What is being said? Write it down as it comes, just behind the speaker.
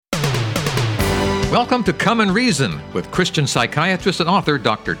Welcome to Come and Reason with Christian psychiatrist and author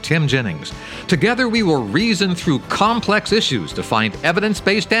Dr. Tim Jennings. Together we will reason through complex issues to find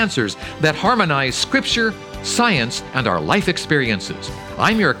evidence-based answers that harmonize Scripture, science, and our life experiences.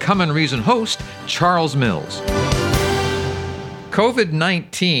 I'm your Come and Reason host, Charles Mills.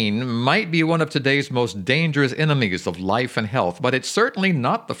 COVID-19 might be one of today's most dangerous enemies of life and health, but it's certainly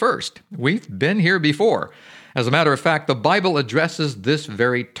not the first. We've been here before. As a matter of fact, the Bible addresses this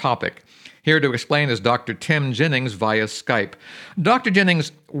very topic. Here to explain is Dr. Tim Jennings via Skype. Dr.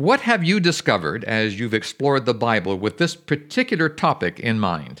 Jennings, what have you discovered as you've explored the Bible with this particular topic in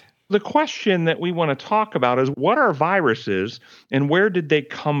mind? The question that we want to talk about is, what are viruses and where did they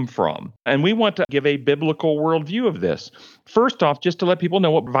come from? And we want to give a biblical worldview of this. First off, just to let people know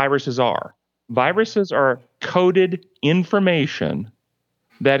what viruses are. Viruses are coded information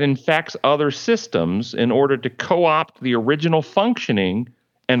that infects other systems in order to co-opt the original functioning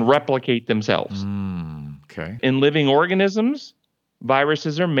and replicate themselves. Okay. In living organisms,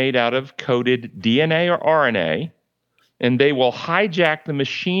 viruses are made out of coded DNA or RNA, and they will hijack the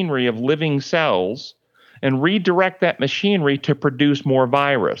machinery of living cells and redirect that machinery to produce more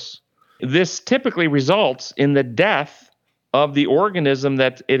virus. This typically results in the death of the organism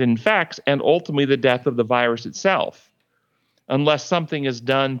that it infects and ultimately the death of the virus itself, unless something is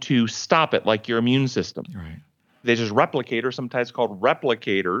done to stop it, like your immune system. Right. They just replicate, or sometimes called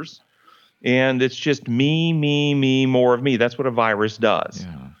replicators, and it's just me, more of me. That's what a virus does.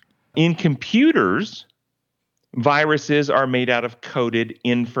 Yeah. In computers, viruses are made out of coded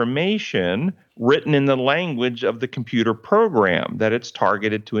information written in the language of the computer program that it's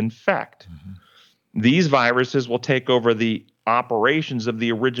targeted to infect. These viruses will take over the operations of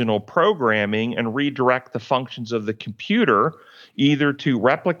the original programming and redirect the functions of the computer either to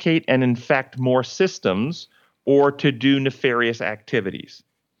replicate and infect more systems or to do nefarious activities.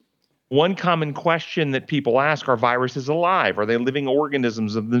 One common question that people ask, are viruses alive? Are they living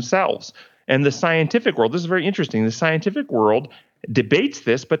organisms of themselves? And the scientific world, this is very interesting, the scientific world debates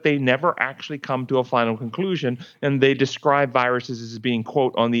this, but they never actually come to a final conclusion, and they describe viruses as being,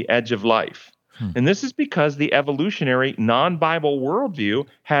 quote, on the edge of life. And this is because the evolutionary non-Bible worldview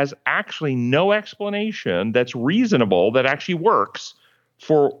has actually no explanation that's reasonable, that actually works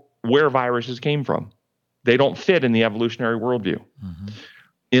for where viruses came from. They don't fit in the evolutionary worldview.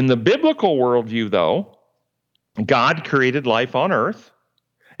 In the biblical worldview, though, God created life on earth.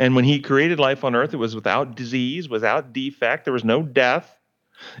 And when he created life on earth, it was without disease, without defect. There was no death.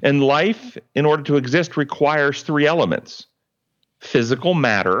 And life, in order to exist, requires three elements: physical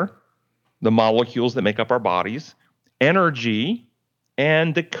matter, the molecules that make up our bodies, energy,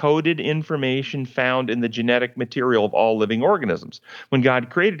 and the coded information found in the genetic material of all living organisms. When God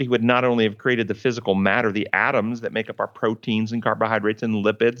created, he would not only have created the physical matter, the atoms that make up our proteins and carbohydrates and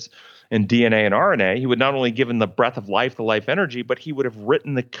lipids and DNA and RNA, he would not only given the breath of life, the life energy, but he would have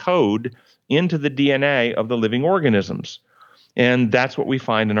written the code into the DNA of the living organisms. And that's what we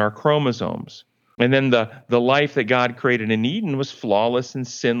find in our chromosomes. And then the life that God created in Eden was flawless and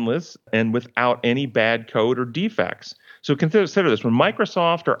sinless and without any bad code or defects. So consider this. When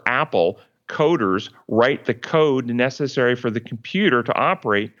Microsoft or Apple coders write the code necessary for the computer to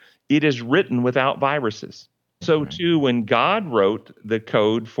operate, it is written without viruses. So too, when God wrote the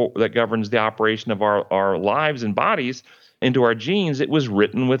code that governs the operation of our lives and bodies into our genes, it was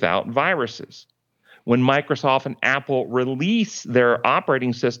written without viruses. When Microsoft and Apple release their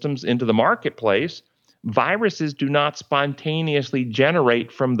operating systems into the marketplace, viruses do not spontaneously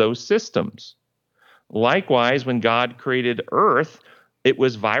generate from those systems. Likewise, when God created Earth, it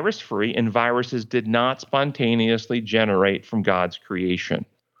was virus-free, and viruses did not spontaneously generate from God's creation.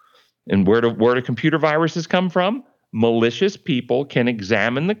 And where do computer viruses come from? Malicious people can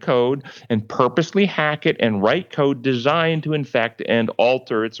examine the code and purposely hack it and write code designed to infect and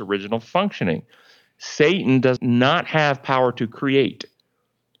alter its original functioning. Satan does not have power to create,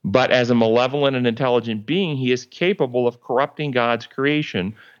 but as a malevolent and intelligent being, he is capable of corrupting God's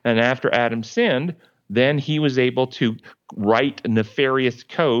creation. And after Adam sinned, then he was able to write nefarious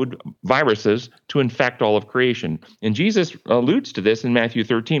code, viruses, to infect all of creation. And Jesus alludes to this in Matthew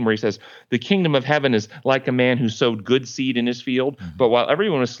 13, where he says, the kingdom of heaven is like a man who sowed good seed in his field, but while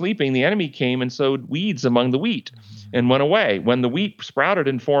everyone was sleeping, the enemy came and sowed weeds among the wheat and went away. When the wheat sprouted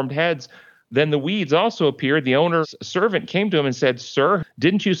and formed heads, then the weeds also appeared. The owner's servant came to him and said, Sir,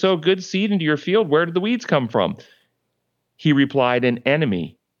 didn't you sow good seed into your field? Where did the weeds come from? He replied, an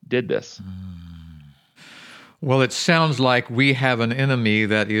enemy did this. Well, it sounds like we have an enemy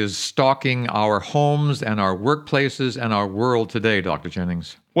that is stalking our homes and our workplaces and our world today, Dr.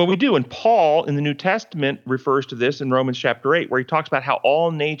 Jennings. Well, we do. And Paul in the New Testament refers to this in Romans chapter 8, where he talks about how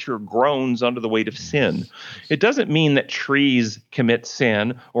all nature groans under the weight of sin. It doesn't mean that trees commit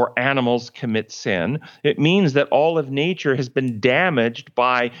sin or animals commit sin. It means that all of nature has been damaged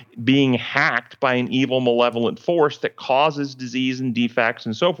by being hacked by an evil, malevolent force that causes disease and defects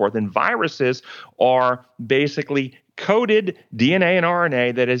and so forth. And viruses are basically coded DNA and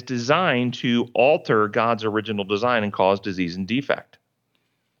RNA that is designed to alter God's original design and cause disease and defect.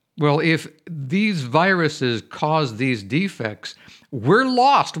 Well, if these viruses cause these defects, we're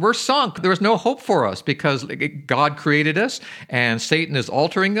lost. We're sunk. There's no hope for us because God created us and Satan is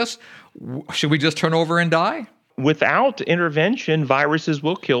altering us. Should we just turn over and die? Without intervention, viruses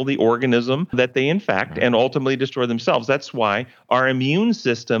will kill the organism that they infect and ultimately destroy themselves. That's why our immune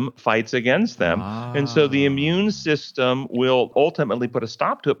system fights against them. And so the immune system will ultimately put a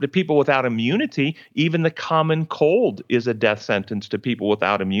stop to it. But people without immunity, even the common cold is a death sentence to people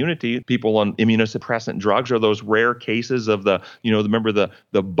without immunity. People on immunosuppressant drugs are those rare cases of remember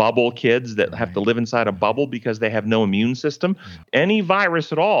the bubble kids that have to live inside a bubble because they have no immune system. Any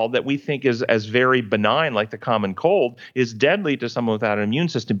virus at all that we think is as very benign, like the common cold, is deadly to someone without an immune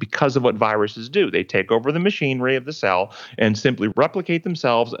system because of what viruses do. They take over the machinery of the cell and simply replicate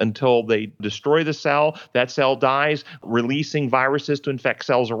themselves until they destroy the cell. That cell dies, releasing viruses to infect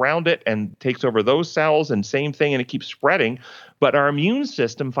cells around it and takes over those cells, and same thing, and it keeps spreading. But our immune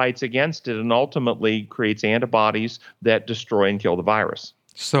system fights against it and ultimately creates antibodies that destroy and kill the virus.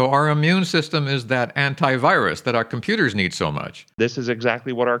 So our immune system is that antivirus that our computers need so much. This is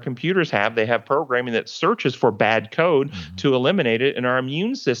exactly what our computers have. They have programming that searches for bad code to eliminate it, and our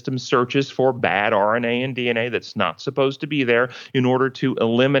immune system searches for bad RNA and DNA that's not supposed to be there in order to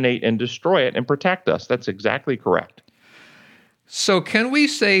eliminate and destroy it and protect us. That's exactly correct. So can we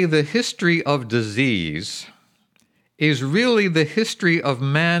say the history of disease is really the history of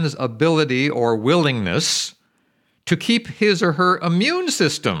man's ability or willingness to keep his or her immune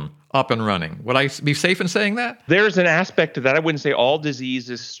system up and running? Would I be safe in saying that? There's an aspect to that. I wouldn't say all disease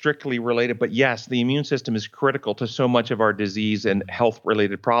is strictly related, but yes, the immune system is critical to so much of our disease and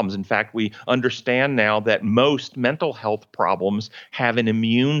health-related problems. In fact, we understand now that most mental health problems have an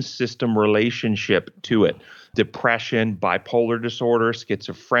immune system relationship to it. Depression, bipolar disorder,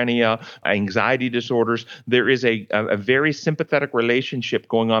 schizophrenia, anxiety disorders. There is a very sympathetic relationship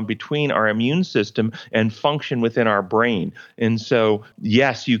going on between our immune system and function within our brain. And so,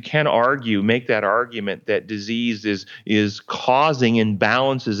 yes, you can make that argument that disease is causing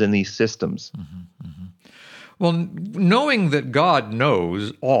imbalances in these systems. Well, knowing that God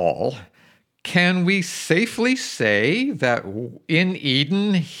knows all, can we safely say that in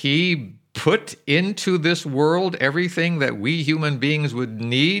Eden, he put into this world everything that we human beings would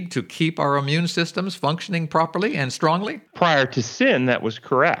need to keep our immune systems functioning properly and strongly? Prior to sin, that was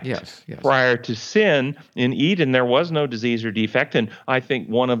correct. Yes. Prior to sin, in Eden, there was no disease or defect. And I think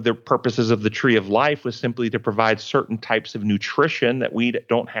one of the purposes of the tree of life was simply to provide certain types of nutrition that we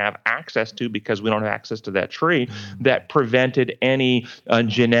don't have access to because we don't have access to that tree that prevented any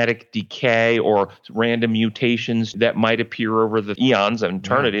genetic decay or random mutations that might appear over the eons of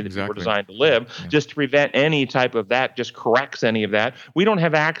eternity that we were designed to live, just to prevent any type of that, just corrects any of that. We don't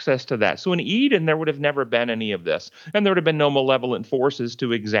have access to that. So in Eden, there would have never been any of this. And there would have been no malevolent forces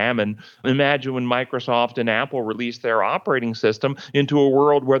to examine. Imagine when Microsoft and Apple released their operating system into a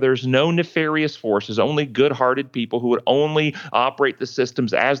world where there's no nefarious forces, only good-hearted people who would only operate the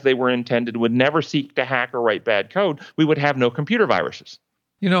systems as they were intended, would never seek to hack or write bad code. We would have no computer viruses.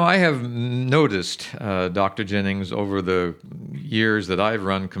 You know, I have noticed, Dr. Jennings, over the years that I've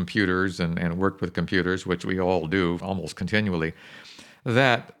run computers and worked with computers, which we all do almost continually,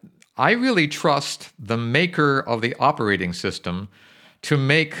 that I really trust the maker of the operating system to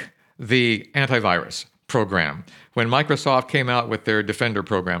make the antivirus program. When Microsoft came out with their Defender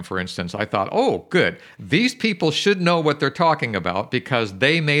program, for instance, I thought, oh, good. These people should know what they're talking about because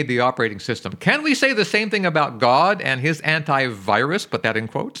they made the operating system. Can we say the same thing about God and his antivirus, put that in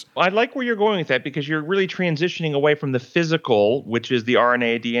quotes? Well, I like where you're going with that because you're really transitioning away from the physical, which is the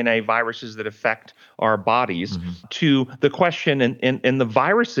RNA, DNA viruses that affect our bodies, to the question, and the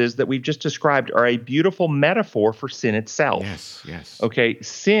viruses that we've just described are a beautiful metaphor for sin itself. Yes. Okay,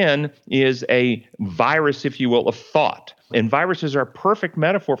 sin is a virus, if you will, a thought. And viruses are a perfect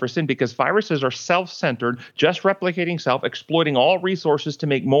metaphor for sin because viruses are self-centered, just replicating self, exploiting all resources to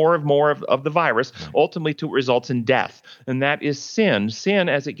make more of the virus, ultimately to results in death. And that is sin. Sin,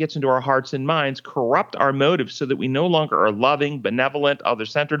 as it gets into our hearts and minds, corrupt our motives so that we no longer are loving, benevolent,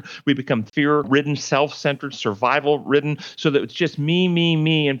 other-centered. We become fear-ridden, self-centered, survival-ridden, so that it's just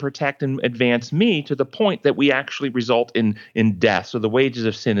me, and protect and advance me to the point that we actually result in death. So the wages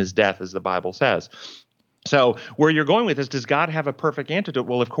of sin is death, as the Bible says. So where you're going with this, does God have a perfect antidote?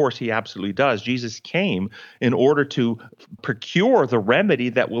 Well, of course, he absolutely does. Jesus came in order to procure the remedy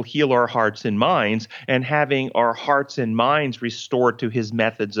that will heal our hearts and minds, and having our hearts and minds restored to his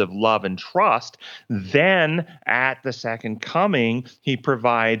methods of love and trust. Then at the second coming, he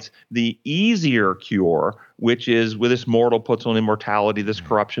provides the easier cure, which is with this mortal puts on immortality, this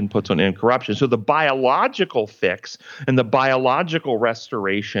corruption puts on incorruption. So the biological fix and the biological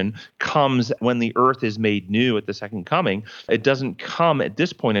restoration comes when the earth is made new at the second coming. It doesn't come at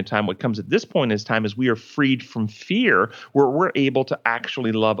this point in time. What comes at this point in time is we are freed from fear, where we're able to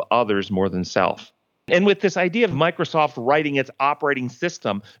actually love others more than self. And with this idea of Microsoft writing its operating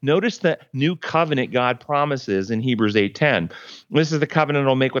system, notice the new covenant God promises in Hebrews 8:10. This is the covenant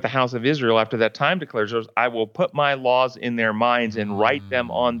I'll make with the house of Israel after that time, declares, I will put my laws in their minds and write them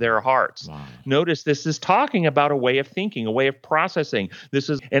on their hearts. Wow. Notice this is talking about a way of thinking, a way of processing. This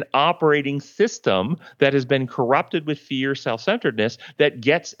is an operating system that has been corrupted with fear, self-centeredness, that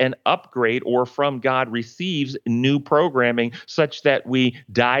gets an upgrade, or from God receives new programming, such that we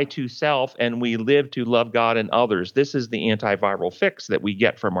die to self and we live to love God and others. This is the antiviral fix that we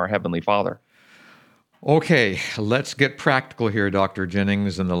get from our Heavenly Father. Okay, let's get practical here, Dr.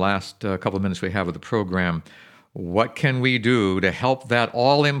 Jennings, in the last couple of minutes we have of the program. What can we do to help that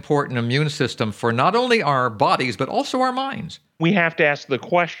all-important immune system for not only our bodies, but also our minds? We have to ask the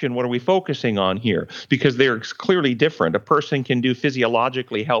question, what are we focusing on here? Because they're clearly different. A person can do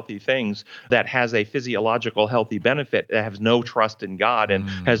physiologically healthy things that has a physiological healthy benefit that has no trust in God and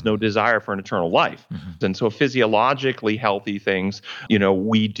has no desire for an eternal life. And so physiologically healthy things,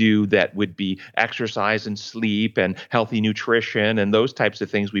 we do that would be exercise and sleep and healthy nutrition and those types of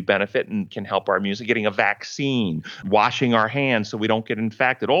things we benefit and can help our immune system. Getting a vaccine, washing our hands so we don't get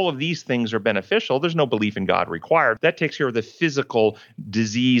infected. All of these things are beneficial. There's no belief in God required. That takes care of the physical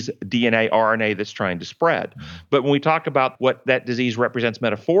disease, DNA, RNA that's trying to spread. But when we talk about what that disease represents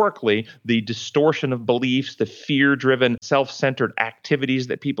metaphorically, the distortion of beliefs, the fear-driven, self-centered activities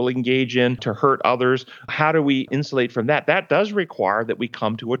that people engage in to hurt others, how do we insulate from that? That does require that we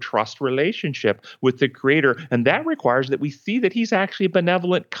come to a trust relationship with the Creator, and that requires that we see that He's actually a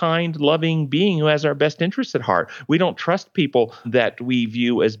benevolent, kind, loving being who has our best interests at heart. We don't trust people that we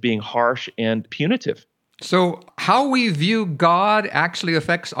view as being harsh and punitive. So how we view God actually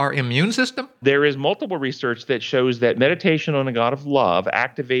affects our immune system? There is multiple research that shows that meditation on a God of love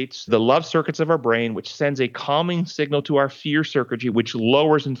activates the love circuits of our brain, which sends a calming signal to our fear circuitry, which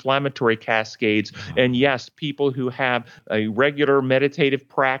lowers inflammatory cascades. And yes, people who have a regular meditative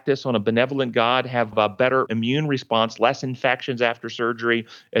practice on a benevolent God have a better immune response, less infections after surgery,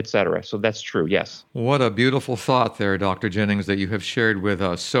 etc. So that's true, yes. What a beautiful thought there, Dr. Jennings, that you have shared with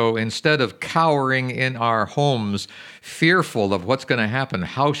us. So instead of cowering in our homes, fearful of what's going to happen,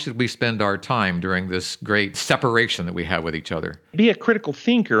 how should we spend our time during this great separation that we have with each other? Be a critical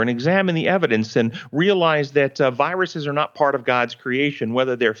thinker and examine the evidence and realize that viruses are not part of God's creation,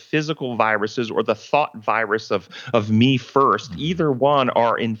 whether they're physical viruses or the thought virus of me first. Either one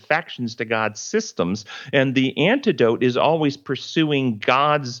are infections to God's systems, and the antidote is always pursuing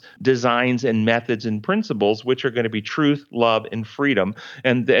God's designs and methods and principles, which are going to be truth, love, and freedom.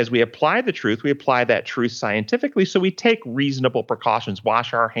 And as we apply the truth, we apply that truth scientifically, so we take reasonable precautions,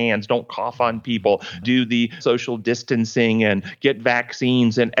 wash our hands, don't cough on people, do the social distancing and get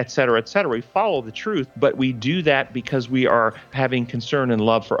vaccines and et cetera, we follow the truth, but we do that because we are having concern and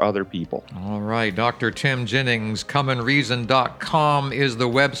love for other people. All right, Dr. Tim Jennings, comeandreason.com is the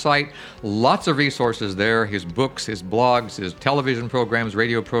website. Lots of resources there, his books, his blogs, his television programs,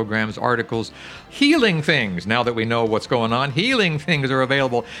 radio programs, articles, healing things. Now that we know what's going on, healing things are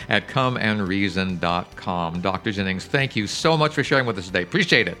available at comeandreason.com. Dr. Jennings, thank you so much for sharing with us today.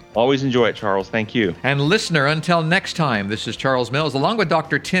 Appreciate it. Always enjoy it, Charles. Thank you. And listener, until next time, this is Charles Mills, along with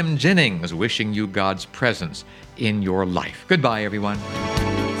Dr. Tim Jennings, wishing you God's presence in your life. Goodbye, everyone.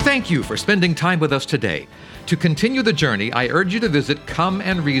 Thank you for spending time with us today. To continue the journey, I urge you to visit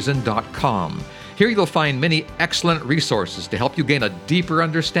comeandreason.com. Here you'll find many excellent resources to help you gain a deeper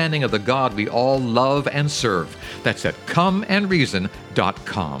understanding of the God we all love and serve. That's at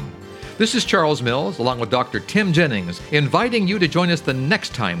comeandreason.com. This is Charles Mills, along with Dr. Tim Jennings, inviting you to join us the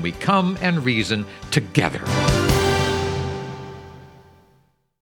next time we come and reason together.